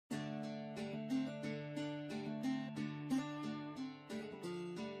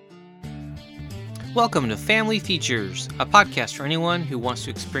Welcome to Family Features, a podcast for anyone who wants to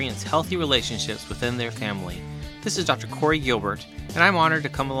experience healthy relationships within their family. This is Dr. Corey Gilbert, and I'm honored to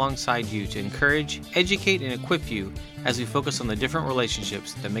come alongside you to encourage, educate, and equip you as we focus on the different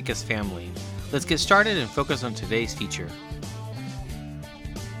relationships that make us family. Let's get started and focus on today's feature.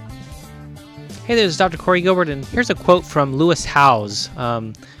 Hey there, this is Dr. Corey Gilbert, and here's a quote from Lewis Howes,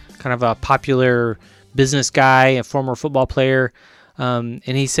 kind of a popular business guy, a former football player. And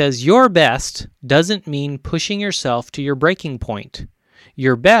he says, your best doesn't mean pushing yourself to your breaking point.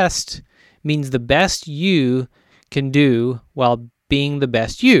 Your best means the best you can do while being the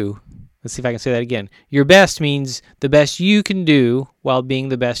best you. Let's see if I can say that again. Your best means the best you can do while being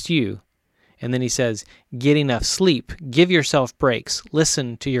the best you. And then he says, get enough sleep, give yourself breaks,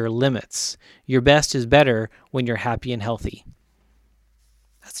 listen to your limits. Your best is better when you're happy and healthy.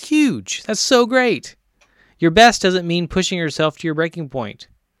 That's huge. That's so great. Your best doesn't mean pushing yourself to your breaking point.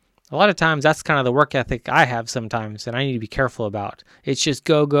 A lot of times that's kind of the work ethic I have sometimes and I need to be careful about. It's just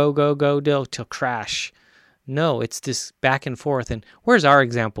go till crash. No, it's this back and forth. And where's our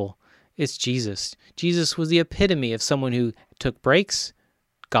example? It's Jesus. Jesus was the epitome of someone who took breaks,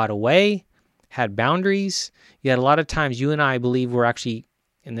 got away, had boundaries. Yet a lot of times you and I believe we're actually,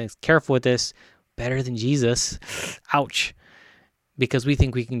 and careful with this, better than Jesus. Ouch. Because we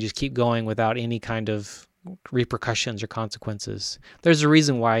think we can just keep going without any kind of repercussions or consequences. There's a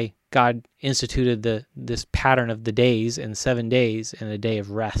reason why God instituted this pattern of the days and 7 days and a day of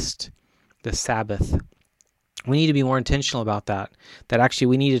rest, the Sabbath. We need to be more intentional about that actually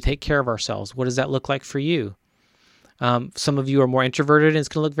we need to take care of ourselves. What does that look like for you? Some of you are more introverted and it's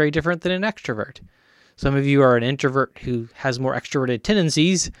going to look very different than an extrovert. Some of you are an introvert who has more extroverted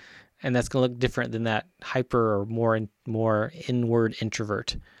tendencies and that's going to look different than that hyper or more inward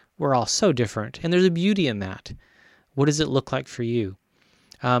introvert. We're all so different, and there's a beauty in that. What does it look like for you?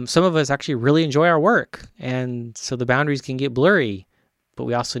 Some of us actually really enjoy our work, and so the boundaries can get blurry, but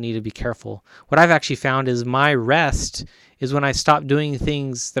we also need to be careful. What I've actually found is my rest is when I stop doing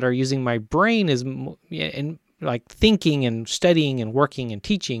things that are using my brain in like thinking and studying and working and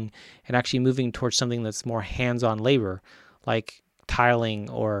teaching, and actually moving towards something that's more hands-on labor, like tiling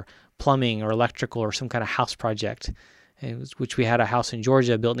or plumbing or electrical or some kind of house project. Which we had a house in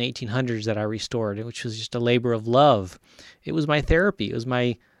Georgia built in the 1800s that I restored, which was just a labor of love. It was my therapy.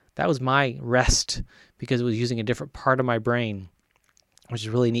 That was my rest because it was using a different part of my brain, which is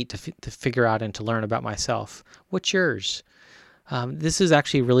really neat to figure out and to learn about myself. What's yours? This is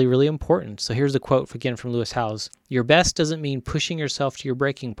actually really, really important. So here's the quote again from Lewis Howes. Your best doesn't mean pushing yourself to your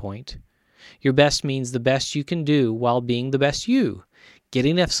breaking point. Your best means the best you can do while being the best you. Get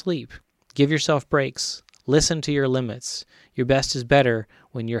enough sleep. Give yourself breaks. Listen to your limits. Your best is better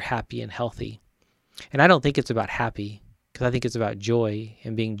when you're happy and healthy. And I don't think it's about happy, because I think it's about joy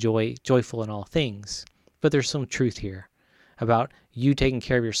and being joyful in all things. But there's some truth here about you taking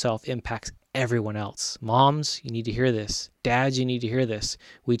care of yourself impacts everyone else. Moms, you need to hear this. Dads, you need to hear this.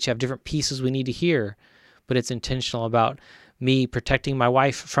 We each have different pieces we need to hear, but it's intentional about me protecting my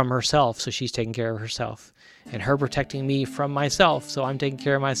wife from herself, so she's taking care of herself, and her protecting me from myself, so I'm taking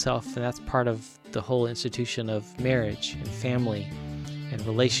care of myself. And that's part of the whole institution of marriage and family and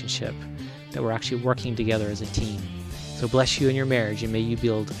relationship, that we're actually working together as a team. So bless you in your marriage, and may you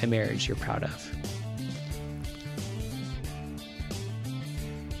build a marriage you're proud of.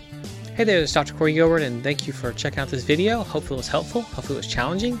 Hey there, it's Dr. Corey Gilbert, and thank you for checking out this video. Hopefully it was helpful. Hopefully it was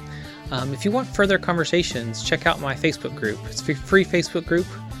challenging. If you want further conversations, check out my Facebook group. It's a free Facebook group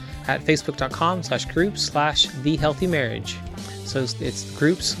at facebook.com/group/thehealthymarriage. So it's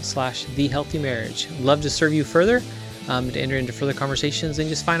groups/thehealthymarriage. I'd love to serve you further, to enter into further conversations and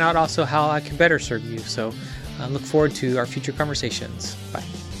just find out also how I can better serve you. So look forward to our future conversations. Bye.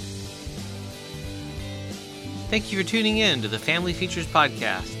 Thank you for tuning in to the Family Features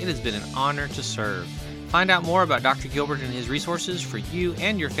Podcast. It has been an honor to serve. Find out more about Dr. Gilbert and his resources for you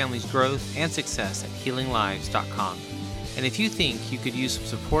and your family's growth and success at healinglives.com. And if you think you could use some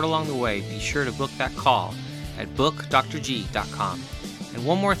support along the way, be sure to book that call at bookdrg.com. And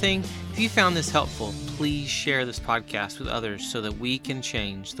one more thing, if you found this helpful, please share this podcast with others so that we can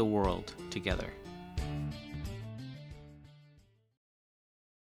change the world together.